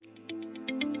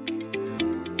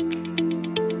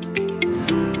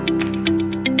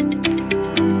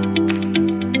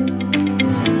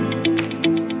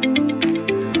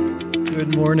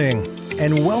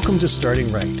and welcome to Starting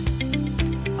Right.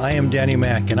 I am Danny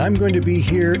Mack, and I'm going to be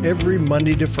here every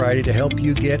Monday to Friday to help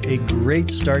you get a great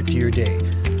start to your day.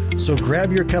 So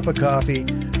grab your cup of coffee,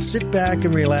 sit back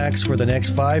and relax for the next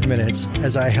 5 minutes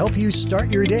as I help you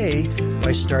start your day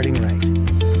by starting right.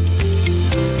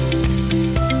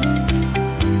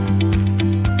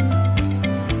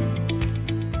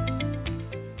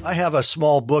 I have a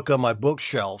small book on my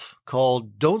bookshelf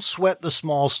called Don't Sweat the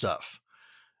Small Stuff,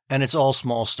 and it's all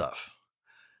small stuff.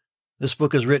 This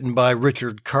book is written by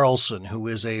Richard Carlson, who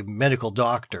is a medical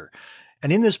doctor.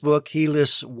 And in this book, he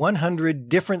lists 100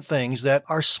 different things that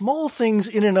are small things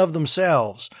in and of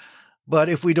themselves. But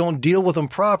if we don't deal with them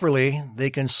properly,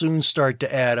 they can soon start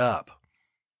to add up.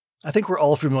 I think we're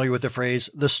all familiar with the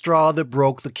phrase, the straw that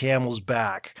broke the camel's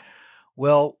back.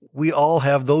 Well, we all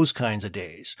have those kinds of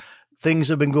days. Things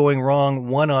have been going wrong,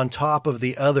 one on top of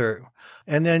the other,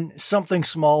 and then something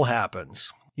small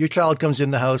happens. Your child comes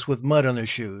in the house with mud on their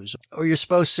shoes, or your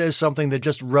spouse says something that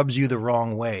just rubs you the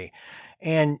wrong way,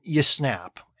 and you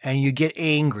snap, and you get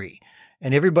angry,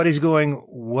 and everybody's going,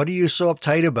 "What are you so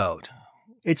uptight about?"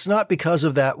 It's not because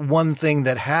of that one thing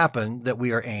that happened that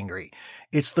we are angry.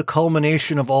 It's the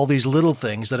culmination of all these little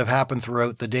things that have happened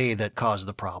throughout the day that caused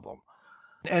the problem.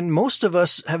 And most of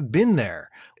us have been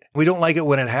there. We don't like it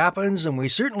when it happens, and we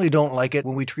certainly don't like it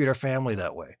when we treat our family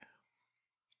that way.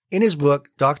 In his book,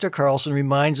 Dr. Carlson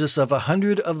reminds us of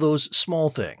 100 of those small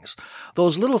things,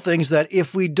 those little things that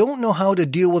if we don't know how to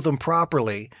deal with them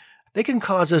properly, they can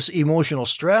cause us emotional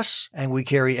stress, and we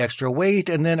carry extra weight,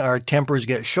 and then our tempers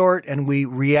get short, and we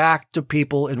react to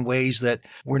people in ways that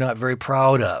we're not very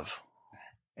proud of.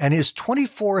 And his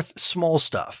 24th small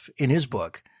stuff in his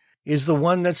book is the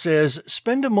one that says,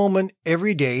 spend a moment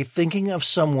every day thinking of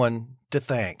someone to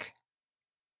thank.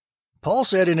 Paul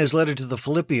said in his letter to the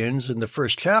Philippians in the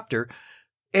first chapter,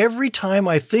 "Every time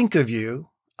I think of you,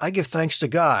 I give thanks to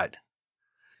God."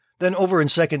 Then over in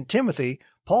 2 Timothy,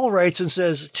 Paul writes and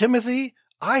says, "Timothy,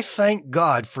 I thank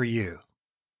God for you."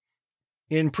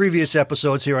 In previous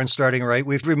episodes here on Starting Right,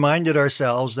 we've reminded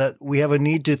ourselves that we have a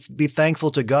need to be thankful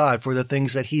to God for the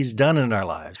things that He's done in our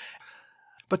lives.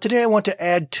 But today I want to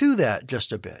add to that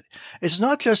just a bit. It's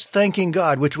not just thanking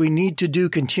God, which we need to do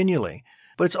continually,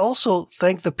 but it's also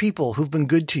thank the people who've been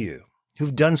good to you,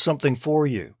 who've done something for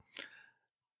you.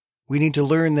 We need to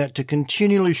learn that to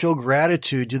continually show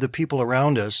gratitude to the people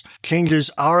around us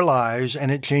changes our lives, and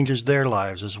it changes their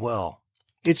lives as well.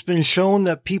 It's been shown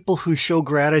that people who show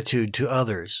gratitude to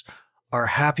others are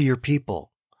happier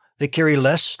people. They carry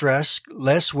less stress,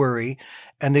 less worry,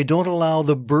 and they don't allow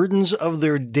the burdens of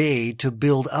their day to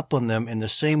build up on them in the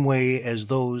same way as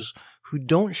those who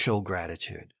don't show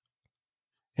gratitude.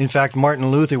 In fact,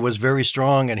 Martin Luther was very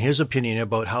strong in his opinion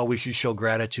about how we should show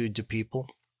gratitude to people.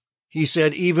 He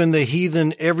said, "Even the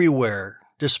heathen everywhere,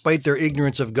 despite their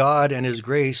ignorance of God and His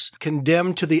grace,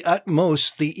 condemn to the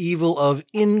utmost the evil of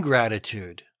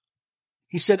ingratitude."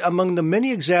 He said, among the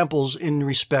many examples in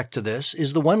respect to this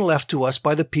is the one left to us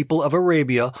by the people of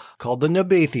Arabia called the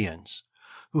Nabateans,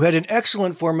 who had an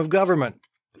excellent form of government.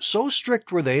 So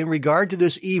strict were they in regard to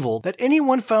this evil that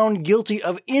anyone found guilty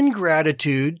of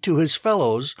ingratitude to his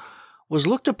fellows was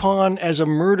looked upon as a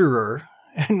murderer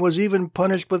and was even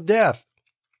punished with death.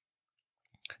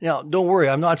 Now, don't worry,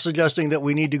 I'm not suggesting that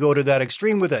we need to go to that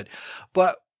extreme with it,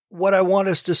 but what I want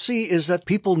us to see is that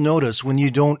people notice when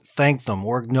you don't thank them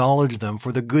or acknowledge them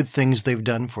for the good things they've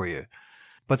done for you.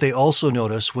 But they also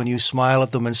notice when you smile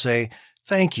at them and say,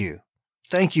 "Thank you.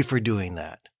 Thank you for doing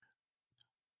that."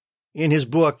 In his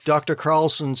book, Dr.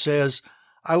 Carlson says,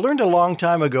 "I learned a long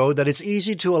time ago that it's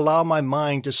easy to allow my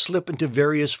mind to slip into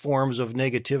various forms of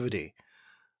negativity.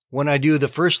 When I do, the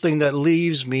first thing that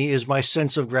leaves me is my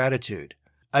sense of gratitude.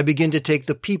 I begin to take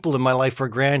the people in my life for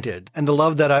granted, and the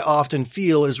love that I often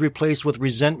feel is replaced with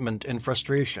resentment and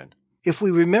frustration. If we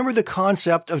remember the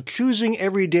concept of choosing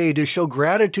every day to show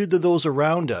gratitude to those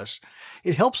around us,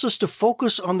 it helps us to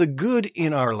focus on the good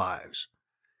in our lives.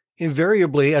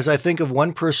 Invariably, as I think of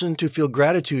one person to feel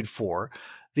gratitude for,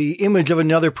 the image of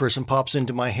another person pops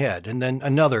into my head, and then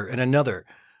another and another.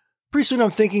 Pretty soon I'm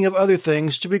thinking of other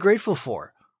things to be grateful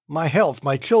for. My health,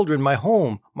 my children, my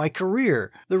home, my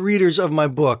career, the readers of my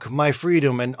book, my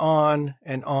freedom, and on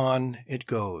it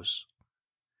goes."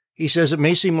 He says it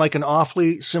may seem like an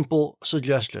awfully simple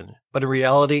suggestion, but in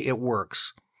reality it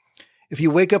works. If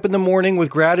you wake up in the morning with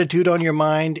gratitude on your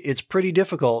mind, it's pretty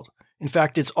difficult. In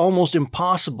fact, it's almost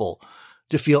impossible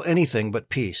to feel anything but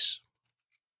peace.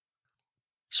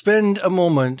 Spend a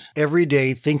moment every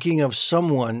day thinking of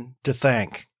someone to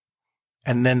thank,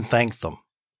 and then thank them.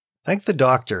 Thank the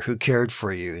doctor who cared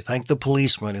for you. Thank the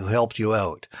policeman who helped you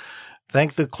out.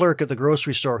 Thank the clerk at the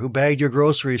grocery store who bagged your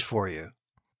groceries for you.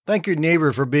 Thank your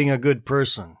neighbor for being a good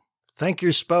person. Thank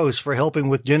your spouse for helping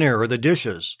with dinner or the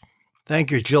dishes. Thank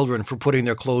your children for putting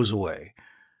their clothes away.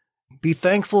 Be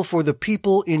thankful for the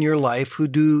people in your life who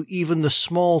do even the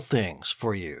small things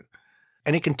for you.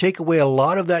 And it can take away a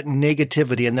lot of that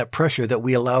negativity and that pressure that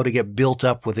we allow to get built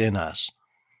up within us.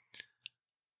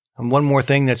 And one more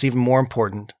thing that's even more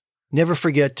important. Never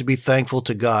forget to be thankful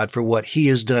to God for what He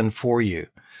has done for you,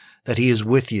 that He is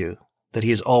with you, that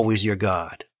He is always your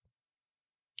God.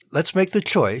 Let's make the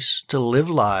choice to live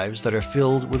lives that are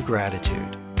filled with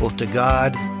gratitude, both to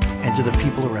God and to the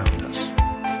people around us.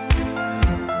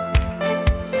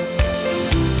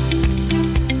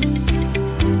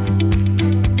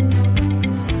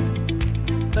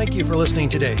 Thank you for listening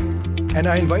today, and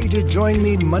I invite you to join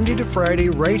me Monday to Friday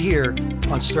right here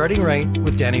on Starting Right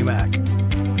with Danny Mack.